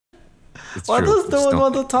It's Why true. does no Just one don't-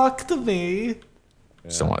 want to talk to me?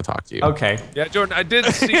 Just don't want to talk to you. Okay. Yeah, Jordan, I did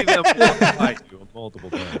see them fight you multiple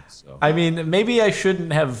times. So. I mean, maybe I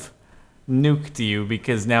shouldn't have nuked you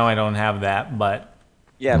because now I don't have that, but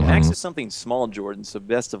Yeah, Max is something small, Jordan. So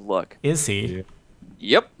best of luck. is he? Yeah.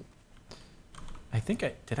 Yep. I think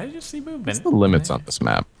did I just see movement? What's the limits on this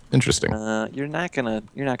map? Interesting. You're not gonna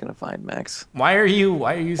find Max. Why are you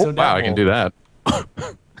so Oh, wow, I can doubtful? do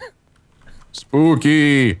that.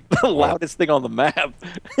 Spooky. The loudest thing on the map.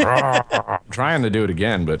 I'm trying to do it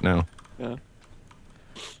again, but no. Yeah.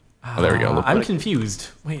 Oh, there we go. Look I'm like- confused.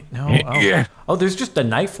 Wait, no. Oh. Yeah. Oh, there's just a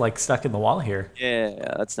knife like stuck in the wall here.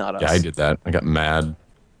 Yeah, that's not us. Yeah, I did that. I got mad.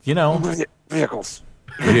 You know, Vehicles.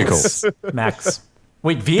 Vehicles. Max.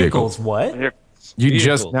 Wait, vehicles? What? You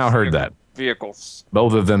just Vehicles. now heard that. Vehicles.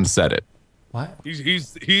 Both of them said it. What?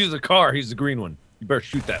 He's a car. He's the green one. You better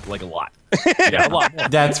shoot that like a lot. Yeah, a lot more.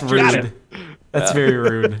 That's rude. That's very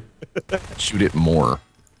rude. Shoot it more.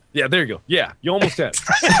 Yeah, there you go. Yeah, you almost had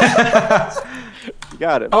it. You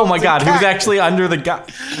got it. Oh my God, who's actually under the guy?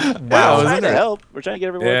 We're Wow. trying to help. We're trying to get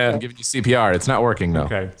everyone. Yeah. I'm giving you CPR. It's not working, though.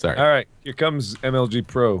 Okay. Sorry. All right, here comes MLG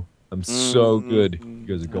Pro. I'm so good. You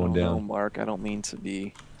guys are going No, down. Mark. I don't mean to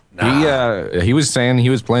be. He was saying he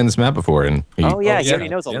was playing this map before, and he, Oh yeah, Oh, he yeah. already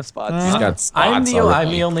knows all Yeah. the spots. he's got spots I'm the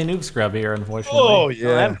already. only noob scrub here, unfortunately. Oh I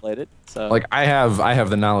haven't played it, so. Like I have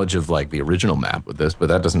the knowledge of like the original map with this, but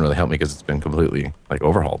that doesn't really help me because it's been completely like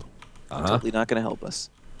overhauled. Totally not gonna help us.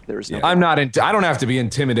 There is no. I'm not. I don't have to be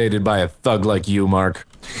intimidated by a thug like you, Mark.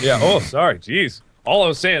 Yeah. Oh, sorry. Jeez. All I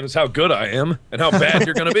was saying is how good I am and how bad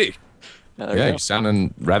you're gonna be. No, there we Yeah, go. you're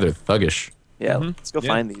sounding rather thuggish. Yeah, let's go Yeah.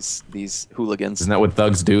 find these hooligans. Isn't that what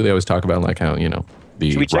thugs do? They always talk about like how the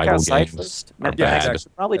Should we check rival outside gangs first? are Yeah, bad. exactly.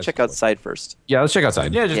 Should probably That's check cool. outside first. Yeah, let's check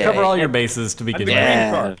outside. Yeah, just Yeah, cover all yeah. your bases to And begin the with. green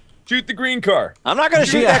Yeah. car. Shoot the green car. I'm not gonna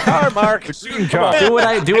shoot Yeah. that car, Mark. Shooting car. Do what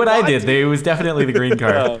I did. It was definitely the green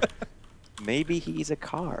car. Maybe he's a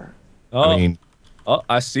car. Oh, I mean,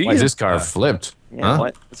 I see. why is you. this car flipped? Yeah. Huh?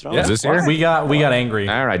 What? What's wrong? Yeah. Is with this here? We got angry.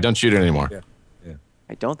 All right, don't shoot it anymore. Yeah.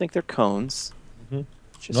 I don't think they're cones.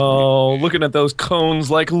 Just Oh, looking at those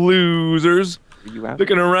cones like losers. are you out?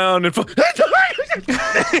 Looking around and.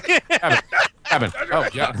 Cabin. Oh,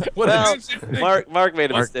 yeah. What Well, is Mark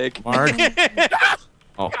made a Mark- mistake. Mark?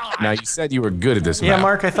 Oh, now you said you were good at this Yeah, map.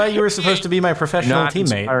 Mark, I thought you were supposed to be my professional Not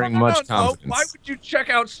teammate. inspiring much No, confidence. why would you check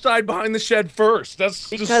outside behind the shed first? That's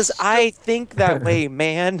Because just, I think that way,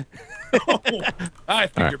 man. I think All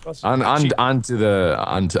you're right. busted.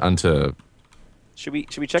 Onto. Should we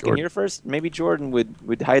check in Jordan. here first? Maybe Jordan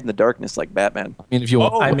would hide in the darkness like Batman. I mean, if you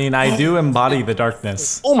want. I mean, I do embody the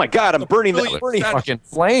darkness. Oh my God, I'm burning the Really burning. sad- Fucking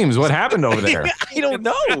flames! What happened over there? I don't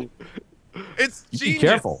know. It's You genius. be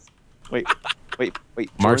careful. Wait.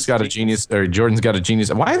 Mark's got a genius, or Jordan's got a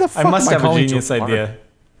genius. Why the fuck I must am have a calling genius you Mark? idea.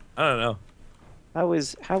 I don't know. How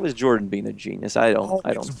is Jordan being a genius? I don't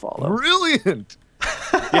It's follow. Brilliant.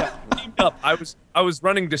 Yeah, teamed up. I was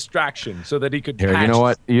running distraction so that he could. Here, you patch know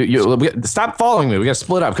what? Stop following me. We got to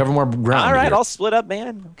split up, cover more ground. All right, here. I'll split up,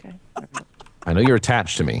 man. Okay. I know you're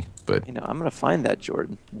attached to me, but You know, I'm gonna find that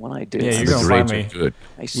Jordan when I do. Yeah, you're the gonna grades find are me. good.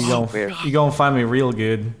 I You gonna swear you gonna find me real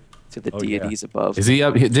good. to the Oh, yeah. deities above. Is he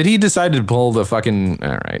up? Did he decide to pull the fucking?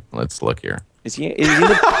 All right, let's look here. Is he? Is he in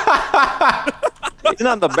the, he's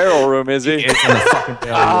not in the barrel room, is he? It's in the fucking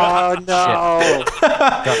Oh no! It's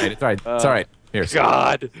all right. It's all right. It's all right. Here,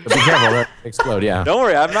 God! Be careful. That'll explode. Yeah. Don't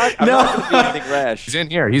worry, I'm not gonna do anything rash. He's in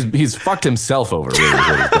here. He's fucked himself over. Really,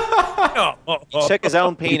 really. Check his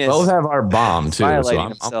own We penis. both have our bomb too, so Violating I'm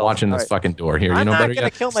himself. watching this All right. fucking door here. You I'm know not better gonna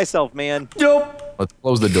yet. kill myself, man. Nope. Let's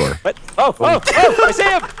close the door. But oh! I see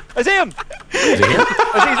him! I see him! Is it here?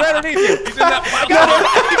 I see he's right underneath you. He's in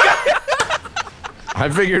that I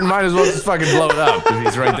figured might as well just fucking blow it up if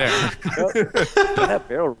he's right there. That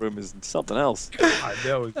barrel room is something else.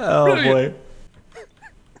 That was, Oh brilliant. boy.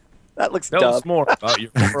 That looks Tell dumb. us more about your.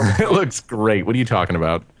 It looks great. What are you talking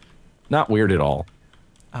about? Not weird at all.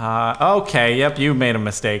 Okay. Yep. You made a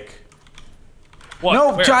mistake. What?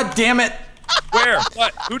 No. Where? God damn it. Where?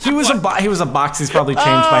 What? Who did He was what? he was a box. He's probably changed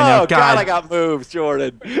by now. Oh God, I got moves,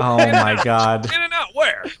 Jordan. Oh my God. In and out.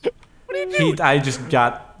 Where? What are you doing? I just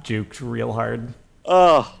got juked real hard.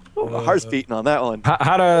 Oh, my heart's beating on that one.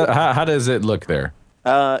 How does it look there?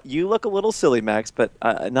 You look a little silly, Max, but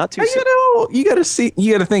not too You silly. know, you gotta see.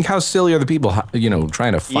 You gotta think how silly are the people,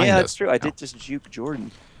 trying to find Yeah, us. that's true. I did just juke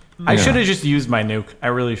Jordan. I should have just used my nuke. I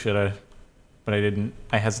really should have, but I didn't.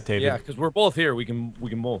 I hesitated. Yeah, because we're both here. We can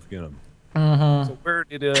both get him. So where'd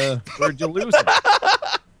you lose him?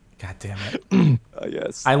 God damn it.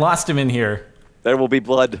 Yes. I lost him in here. There will be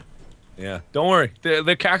blood. Yeah, don't worry.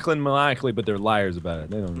 They're cackling maniacally, but they're liars about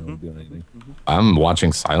it. They don't know doing anything. I'm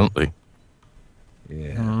watching silently.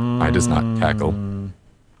 Yeah. I does not cackle.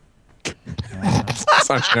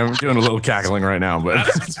 Sorry, I'm doing a little cackling right now, but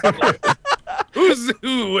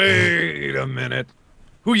Who? Wait a minute.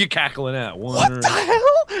 Who you cackling at? One What the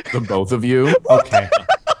hell? the both of you. Okay.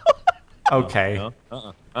 Okay.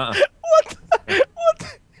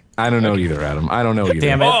 I don't know either, Adam. I don't know either.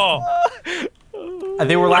 Damn it. Oh,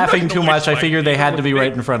 They were laughing too much. I figured they had to be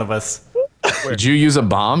right in front of us. Did you use a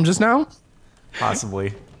bomb just now?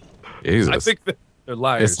 Possibly. Jesus. I think they're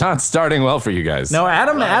liars. It's not starting well for you guys. No,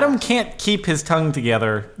 Adam can't keep his tongue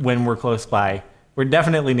together when we're close by. We're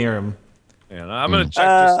definitely near him. Man, I'm gonna check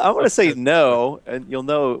this. I'm gonna say no, and you'll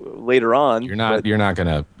know later on. You're not. You're not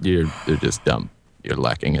gonna. You're just dumb. You're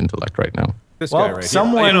lacking intellect right now. This guy Well, right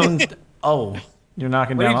someone. here. You know, Oh, you're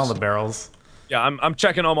knocking down all the barrels. yeah, I'm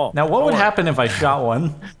checking them all. Now, what would happen if I shot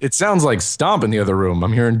one? It sounds like stomp in the other room.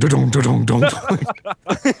 I'm hearing dong dong dong.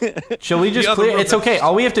 Shall we just other clear? room It's okay.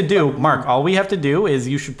 All we have to do, Mark. All we have to do is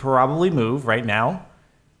you should probably move right now.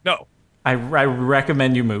 No, I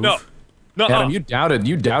recommend you move. no, no. Adam,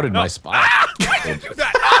 you doubted my spot. Why did you do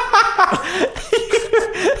that?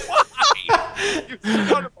 Why? You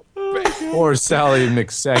son of a bitch. Poor Sally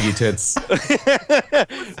McSaggy Tits.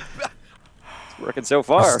 Working so I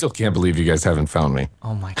far. still can't believe you guys haven't found me.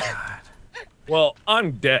 Oh my god. Well,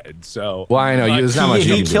 I'm dead, so. Well, I know there's not much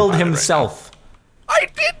you He can do killed about it right himself. I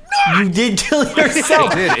did not. You did kill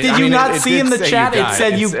yourself. Did you not see in the chat? It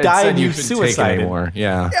said you died. You suicided. Anymore.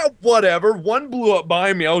 Yeah. Yeah, whatever. One blew up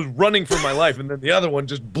behind me. I was running for my life, and then the other one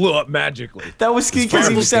just blew up magically. That was because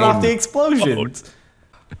you set off the explosions.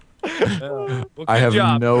 Well, I good have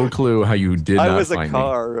job. no clue how you did I not was a find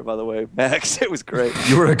car, by the way, Max. It was great. me.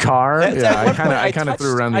 You were in a car? At Yeah, one point, I kind of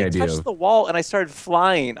threw around the idea I touched of the wall and I started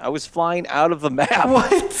flying. I was flying out of the map.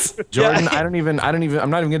 What? Jordan. Yeah. I'm not even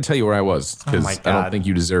going to tell you where I was because my I don't God. think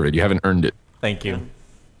you deserve it. You haven't earned it. Thank you.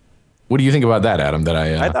 What do you think about that, Adam? That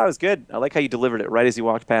I thought it was good. I like how you delivered it right as he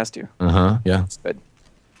walked past you. Yeah. It's good.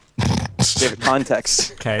 Gave it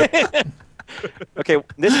context. Okay. Okay,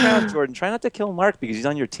 this round, Jordan, try not to kill Mark because he's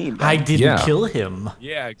on your team. I man. didn't Yeah. kill him.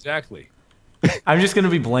 Yeah, exactly. I'm just gonna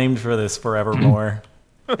be blamed for this forevermore.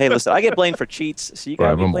 Hey, listen, I get blamed for cheats, so you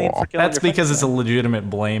gotta be blamed for killing That's your because friends. it's a legitimate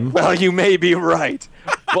blame. Well, you may be right,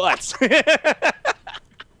 but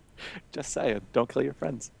just saying, don't kill your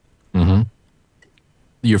friends.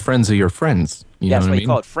 Your friends are your friends. You know That's what why I you mean?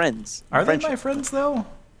 call it friends. Are they Friendship. my friends though?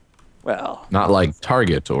 Well, Not like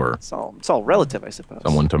Target or it's all relative, I suppose.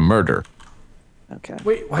 someone to murder. Okay.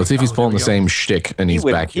 Wait. Let's see if he's pulling the same shtick and he's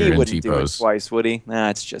back here in wouldn't do it T-pose. twice, would he? Nah,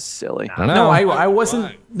 it's just silly. I don't know. No, I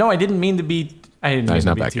wasn't. No, I didn't mean to be. I didn't No, mean he's to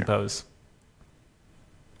not be back here. T-pose.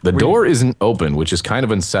 The door isn't open, which is kind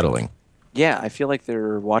of unsettling. Yeah, I feel like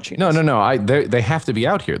they're watching. No, us. no, no. They have to be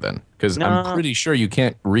out here then, because No. I'm pretty sure you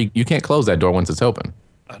can't close that door once it's open.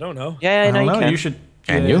 I don't know. Yeah, I I know don't you know. can. You should.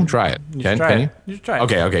 Can you try it? You Can should try you? it. You should try it.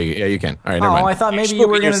 Okay, yeah, you can. All right, never Oh, mind. I thought maybe You're you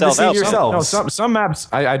were spoofing going to yourself deceive out. yourselves. No, some maps.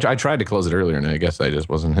 I tried to close it earlier, and I guess I just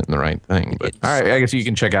wasn't hitting the right thing. But all right, I guess you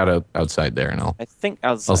can check out outside there, and I'll I think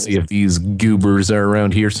outside. I'll see if these goobers are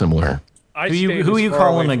around here somewhere. I Who you- stayed who as you far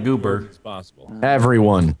calling away a from goober? the door as possible.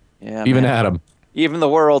 Everyone, Yeah, even man. Adam. Even the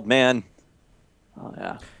world, man. Oh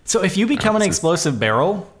yeah. So if you become an explosive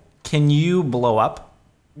barrel, can you blow up?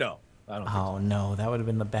 No, I don't. Oh no, that would have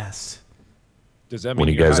been the best. Does that mean When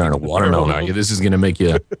you you're guys aren't a hiding in the watermelon, barrel? are you? This is gonna make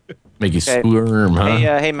you squirm, huh?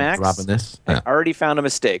 Hey, Max. Dropping this. Yeah. I already found a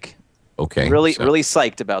mistake. Okay. Really, so really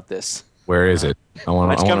psyched about this. Where is it? I want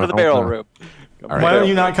Let's come to the barrel room. All Why right. don't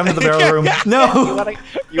you not come to the barrel room? You No.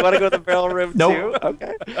 wanna go to the barrel room Nope. too?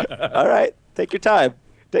 Okay. All right. Take your time.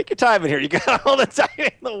 Take your time in here. You got all the time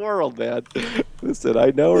in the world, man. Listen,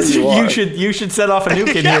 I know where you are. You should set off a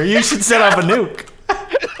nuke in here. You should set off a nuke.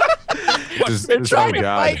 They're trying to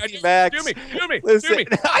fight me, Max. Do me. Listen, Do me.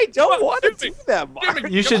 I don't want to do me. do that, Mark.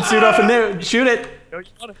 You should shoot off a nuke. Shoot it.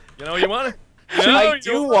 You know you want to. I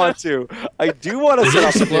do want to. I do want to set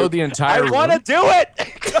off a Explode nuke. the entire I want to room? do it.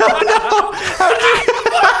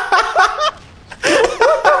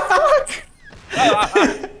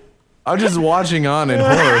 I'm just watching on in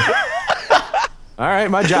horror. All right,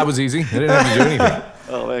 my job was easy. I didn't have to do anything.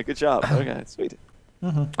 Oh man, good job. Okay, sweet.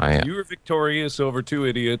 I am. You were victorious over two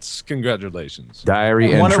idiots. Congratulations.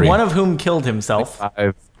 Diary One entry. of whom killed himself. 5, I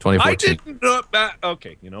 2014. didn't know that.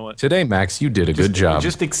 Okay, you know what? Today, Max, you did a good job.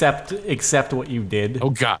 Just accept what you did. Oh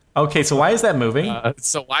God. Okay, so why is that moving?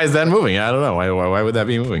 So why is that moving? I don't know. Why would that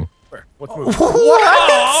be moving? Where? What's moving? What?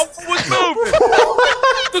 Oh, what's moving?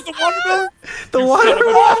 There's a watermelon? The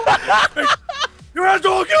water. Your ass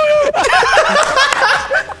will kill you!